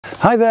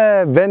Hi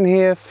there, Ben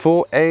here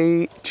for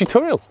a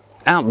tutorial.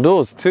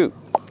 Outdoors too.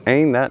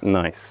 Ain't that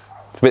nice?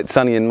 It's a bit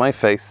sunny in my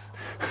face,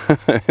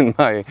 in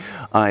my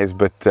eyes,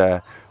 but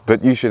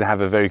you should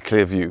have a very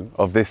clear view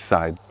of this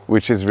side,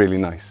 which is really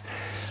nice.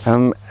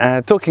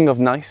 Talking of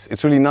nice,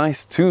 it's really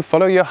nice to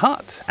follow your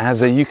heart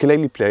as a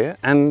ukulele player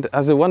and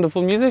as a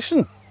wonderful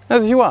musician,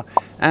 as you are.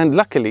 And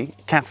luckily,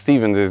 Cat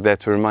Stevens is there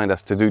to remind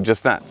us to do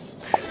just that.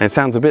 And it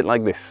sounds a bit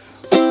like this.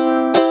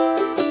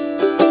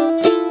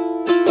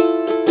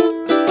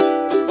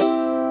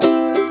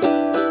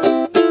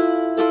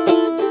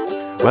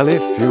 Well,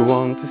 if you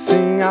want to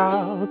sing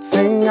out,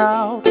 sing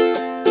out.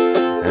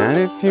 And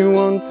if you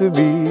want to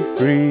be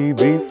free,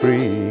 be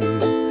free.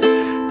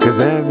 'Cause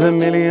there's a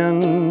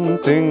million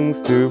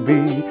things to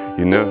be,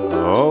 you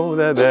know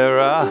that there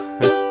are.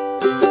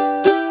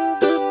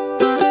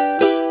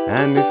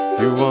 And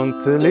if you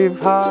want to live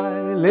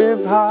high,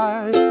 live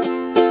high.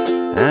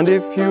 And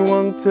if you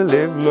want to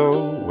live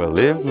low, well,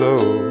 live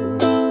low.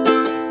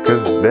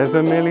 'Cause there's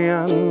a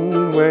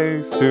million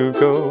ways to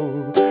go,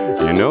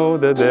 you know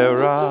that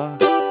there are.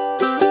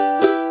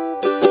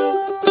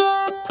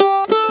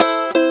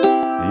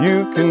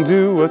 You can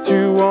do what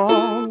you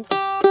want,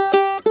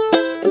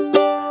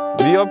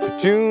 the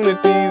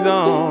opportunity's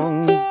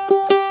on.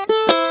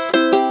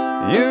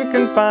 You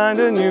can find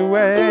a new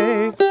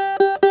way,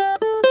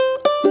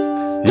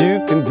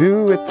 you can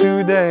do it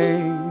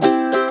today.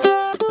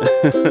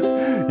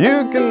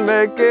 You can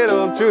make it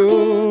all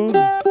true,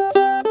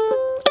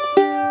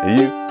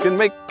 you can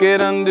make it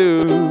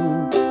undo.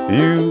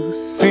 You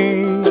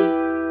see,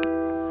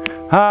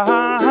 ha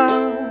ha ha,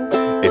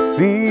 it's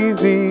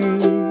easy.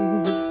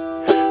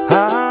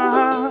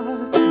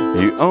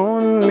 You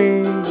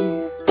only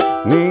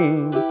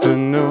need to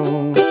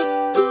know.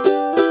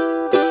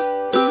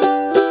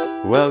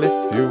 Well,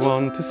 if you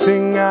want to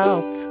sing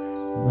out,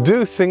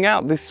 do sing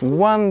out this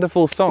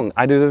wonderful song.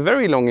 I did a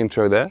very long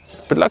intro there,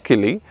 but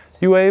luckily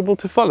you were able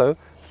to follow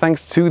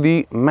thanks to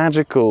the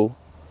magical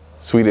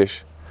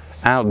Swedish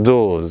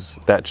outdoors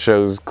that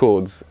shows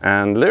chords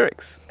and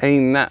lyrics.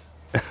 Ain't that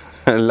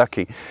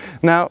lucky?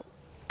 Now,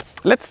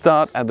 let's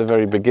start at the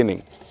very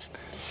beginning.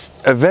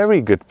 A very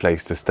good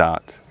place to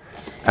start,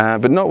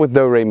 but not with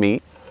Do, Re,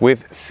 Mi,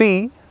 with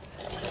C,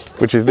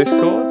 which is this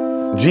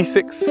chord,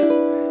 G6,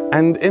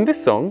 and in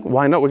this song,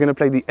 why not, we're going to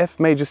play the F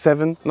major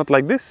 7, not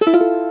like this,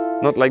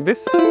 not like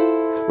this,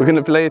 we're going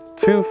to play it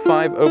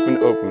 2-5 open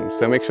open,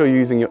 so make sure you're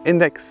using your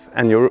index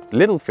and your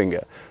little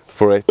finger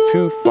for a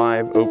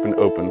 2-5 open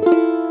open,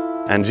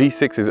 and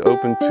G6 is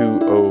open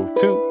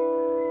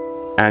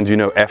 2-0-2, and you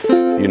know F,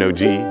 you know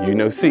G, you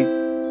know C,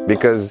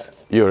 because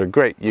you're a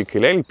great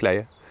ukulele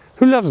player.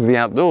 Who loves the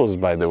outdoors,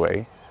 by the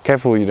way?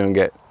 Careful you don't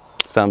get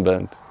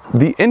sunburned.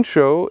 The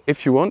intro,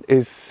 if you want,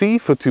 is C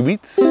for 2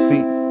 beats,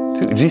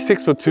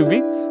 G6 for 2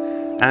 beats,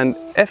 and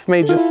F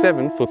major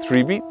 7 for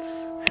 3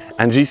 beats,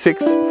 and G6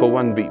 for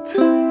 1 beat.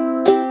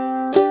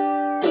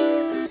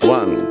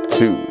 1,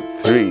 2,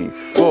 3,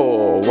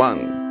 4,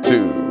 1,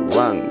 2,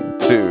 1,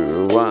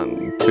 2,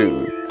 1,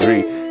 2,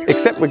 3.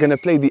 Except we're going to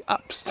play the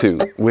ups too,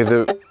 with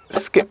a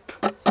skip,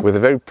 with a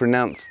very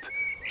pronounced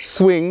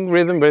swing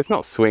rhythm, but it's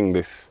not swing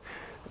this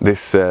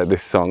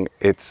song.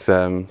 It's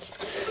a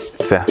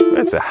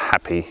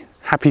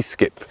happy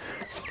skip,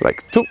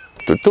 like toop,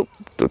 toop, toop,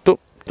 toop, toop,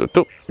 toop,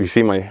 toop. You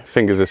see my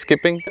fingers are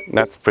skipping.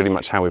 That's pretty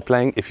much how we're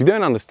playing. If you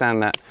don't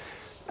understand that,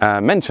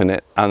 mention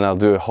it and I'll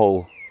do a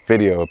whole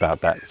video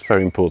about that. It's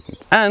very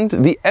important. And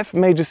the F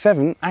major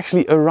 7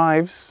 actually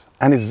arrives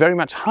and is very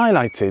much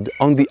highlighted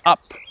on the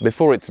up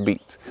before its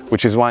beat,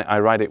 which is why I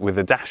write it with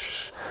a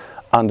dash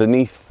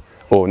underneath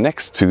or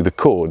next to the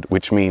chord,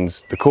 which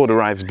means the chord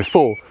arrives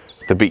before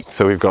the beat.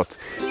 So we've got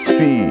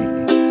C,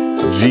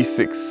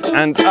 G6,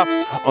 and up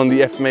on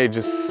the F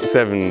major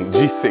 7,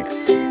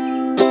 G6,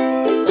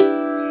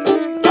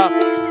 up.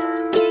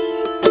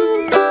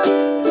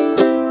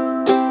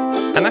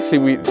 And actually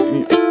we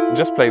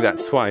just play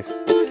that twice.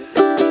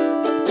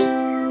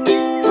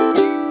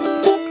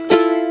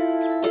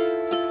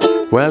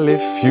 Well,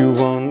 if you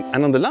want,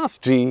 and on the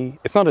last G,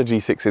 it's not a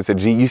G6, it's a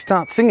G, you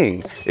start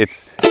singing.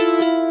 It's,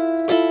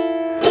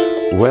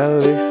 well,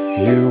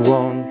 if you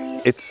want,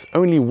 it's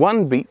only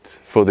 1 beat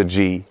for the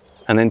G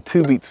and then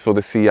 2 beats for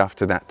the C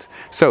after that.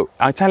 So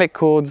italic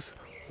chords,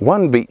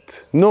 1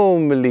 beat,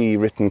 normally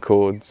written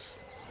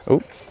chords.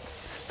 Oh,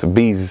 it's a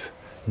bee's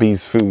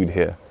food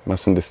here,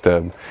 mustn't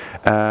disturb.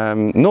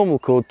 Normal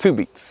chord, 2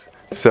 beats.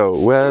 So,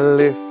 well,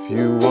 if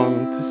you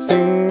want to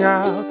sing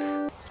out.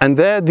 And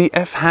there the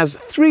F has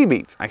 3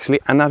 beats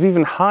actually, and I've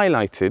even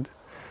highlighted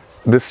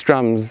the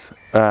strums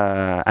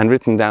and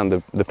written down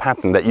the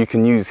pattern that you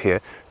can use here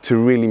to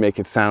really make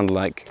it sound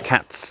like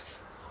Cat's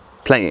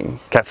playing,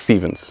 Cat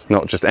Stevens,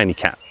 not just any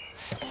cat,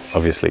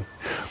 obviously.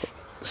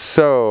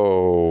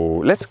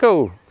 So let's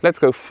go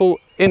full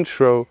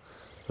intro,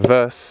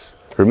 verse,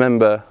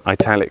 remember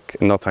italic,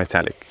 not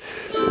italic.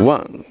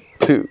 1,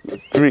 2,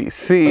 3,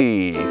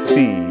 C,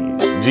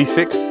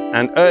 G6,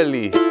 and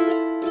early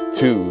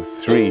 2,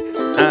 3,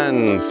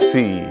 and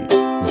C,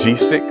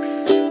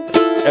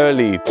 G6,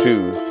 early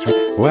 2,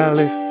 3, Well,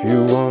 if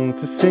you want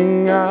to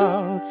sing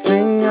out,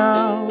 sing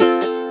out.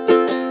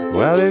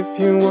 Well, if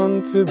you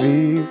want to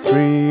be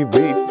free,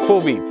 beat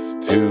 4 beats,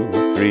 2,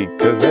 3,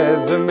 'cause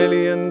there's a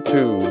million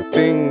 2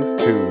 things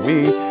to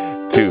be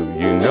 2.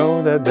 You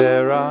know that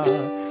there are.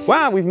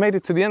 Wow, we've made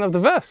it to the end of the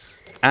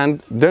verse.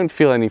 And don't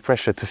feel any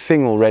pressure to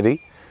sing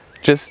already.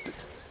 Just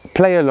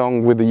play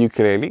along with the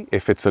ukulele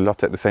if it's a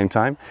lot at the same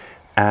time,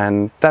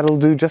 and that'll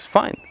do just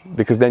fine,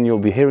 because then you'll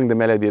be hearing the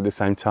melody at the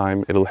same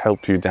time. It'll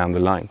help you down the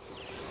line.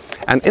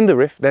 And in the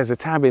riff, there's a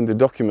tab in the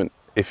document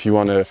if you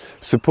want to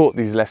support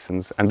these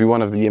lessons and be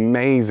one of the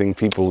amazing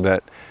people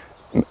that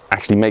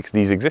actually makes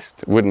these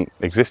exist. Wouldn't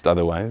exist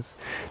otherwise.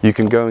 You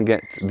can go and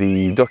get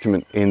the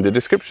document in the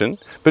description.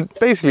 But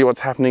basically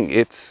what's happening,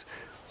 it's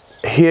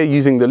here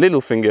using the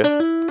little finger,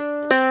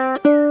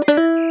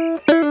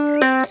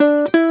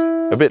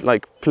 a bit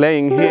like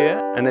playing here,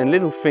 and then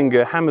little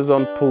finger hammers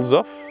on, pulls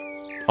off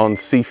on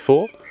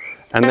C4,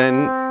 and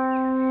then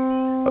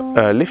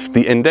lift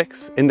the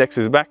index. Index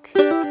is back.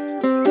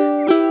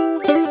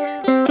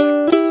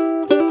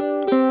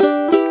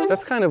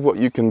 That's kind of what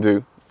you can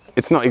do.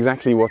 It's not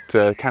exactly what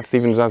Cat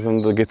Stevens does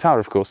on the guitar,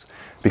 of course,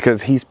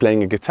 because he's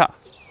playing a guitar,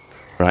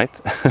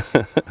 right?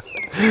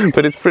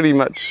 But it's pretty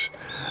much,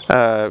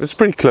 it's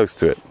pretty close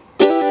to it.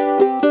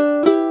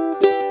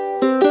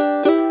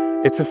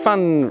 It's a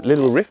fun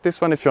little riff, this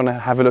one, if you want to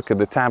have a look at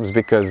the tabs,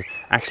 because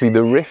actually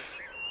the riff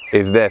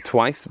is there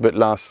twice, but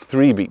lasts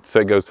 3 beats. So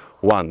it goes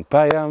 1,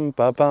 ba-yum,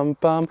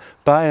 ba-bum-bum,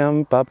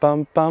 ba-yum,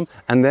 ba-bum-bum,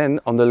 and then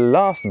on the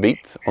last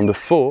beat, on the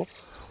 4,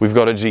 we've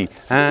got a G.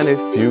 And if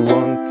you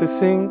want to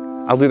sing,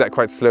 I'll do that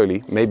quite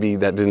slowly, maybe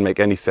that didn't make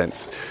any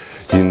sense.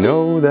 You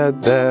know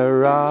that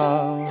they're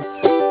out.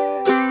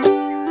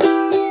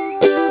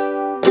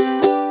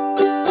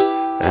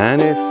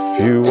 And if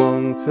you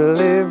want to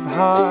live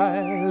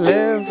high,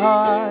 live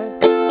high.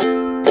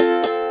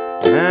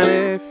 And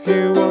if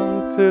you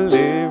want to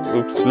live,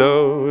 oops,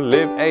 low,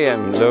 live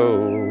AM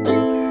low.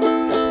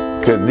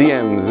 'Cause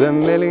DM's a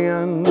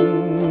million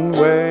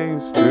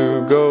ways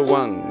to go.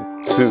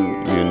 1,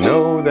 2, you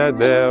know that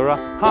there are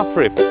half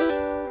riff.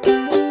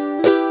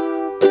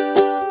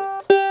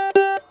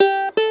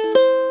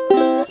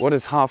 What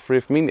does half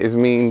riff mean? It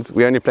means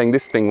we're only playing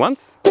this thing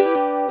once,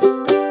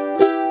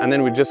 and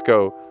then we just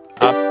go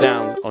up,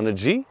 down on a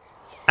G,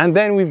 and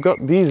then we've got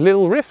these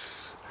little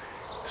riffs.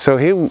 So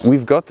here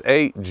we've got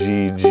a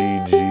G,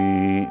 G,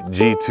 G,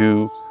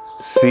 G2,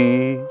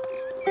 C,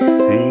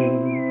 C,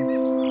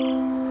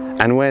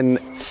 and when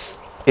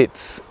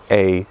it's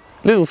a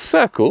little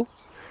circle,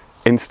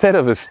 instead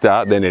of a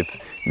star, then it's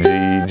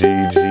G,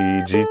 G, G,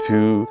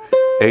 G2,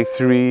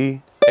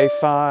 A3,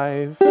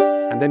 A5,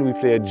 and then we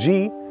play a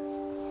G5,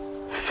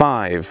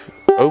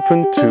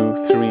 open 2,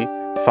 3,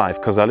 5,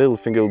 because our little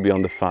finger will be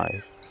on the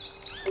 5.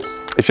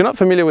 If you're not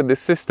familiar with this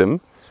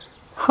system,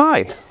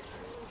 hi!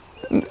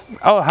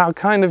 Oh, how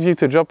kind of you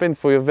to drop in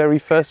for your very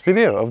first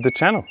video of the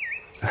channel.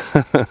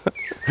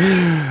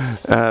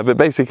 But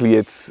basically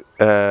it's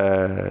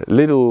a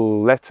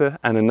little letter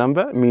and a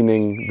number,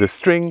 meaning the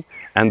string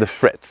and the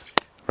fret,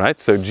 right?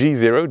 So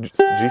G0,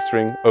 G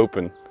string,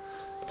 open.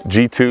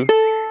 G2,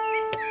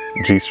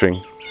 G string,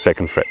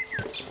 2nd fret.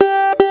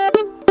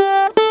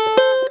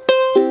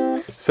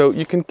 So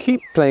you can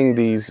keep playing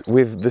these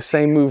with the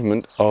same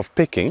movement of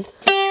picking.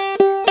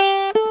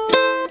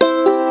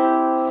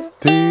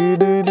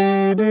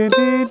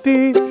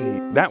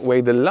 That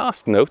way the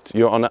last note,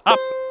 you're on an up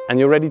and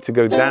you're ready to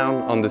go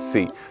down on the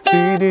C.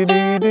 Da da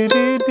da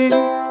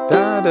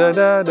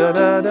da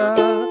da da.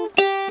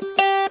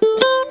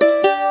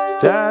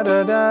 Da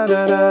da da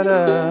da da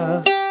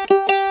da.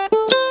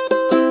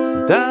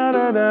 Da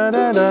da da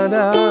da da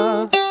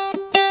da.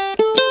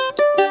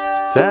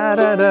 Da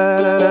da da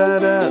da da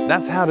da.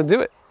 That's how to do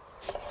it.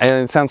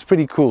 And it sounds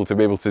pretty cool to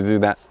be able to do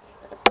that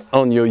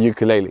on your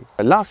ukulele.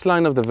 The last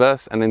line of the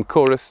verse and then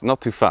chorus,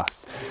 not too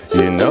fast.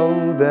 You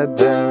know that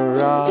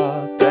there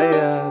are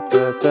da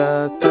da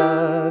da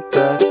da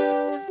da.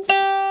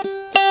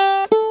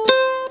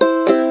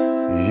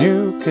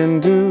 You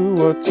can do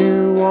what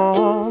you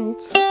want.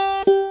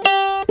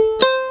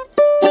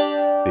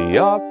 The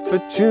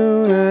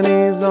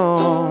opportunity's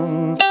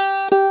on.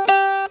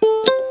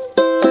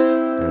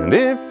 And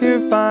if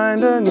you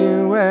find a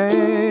new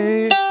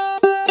way,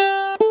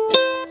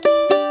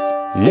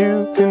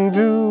 you can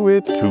do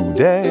it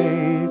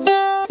today.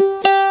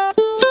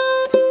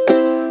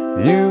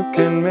 You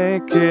can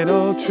make it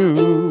all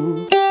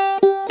true,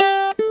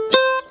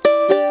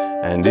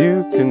 and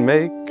you can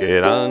make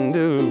it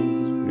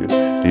undo.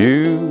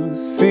 You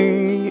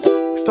see,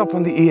 stop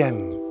on the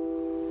EM.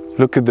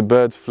 Look at the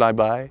birds fly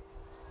by,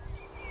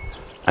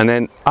 and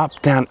then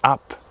up, down,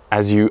 up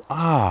as you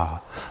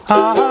ah,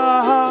 ah,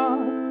 ah, ah.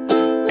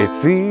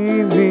 It's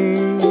easy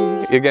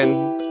again.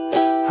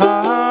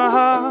 Ha, ha,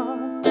 ha.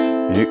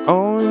 You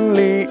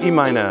only E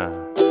minor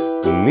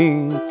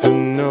need to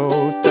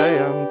know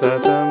da-yum,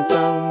 da-dum,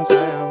 dum,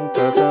 da-yum,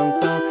 da-dum,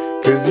 dum.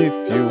 'Cause if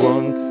you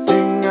want to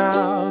sing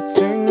out,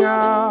 sing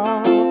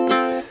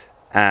out.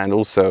 And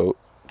also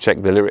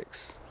check the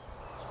lyrics.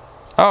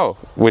 Oh,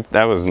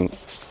 that wasn't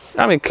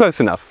I mean, close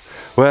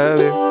enough. Well,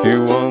 if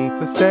you want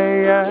to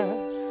say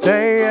yes,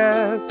 say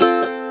yes.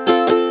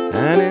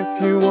 And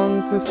if you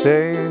want to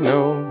say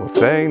no, well,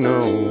 say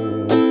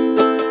no.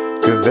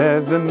 'Cause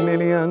there's a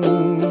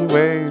million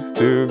ways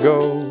to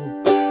go.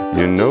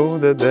 You know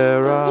that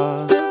there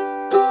are.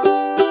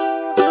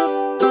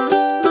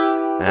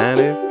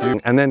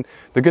 And then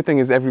the good thing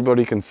is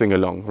everybody can sing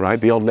along, right?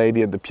 The old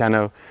lady at the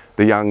piano,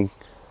 the young,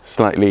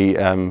 slightly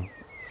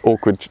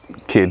awkward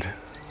kid.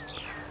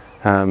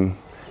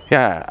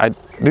 Yeah, I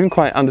didn't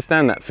quite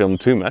understand that film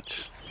too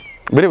much,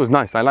 but it was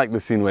nice. I like the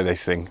scene where they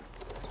sing.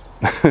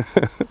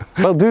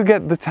 Well, do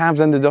get the tabs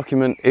and the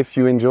document if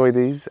you enjoy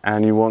these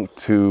and you want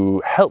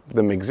to help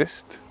them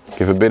exist.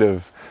 Give a bit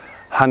of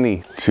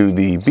honey to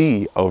the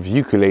bee of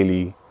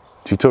ukulele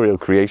tutorial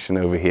creation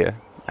over here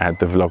at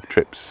the Vlog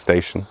Trips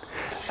station.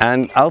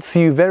 And I'll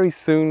see you very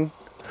soon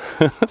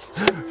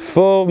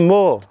for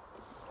more.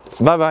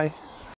 Bye bye.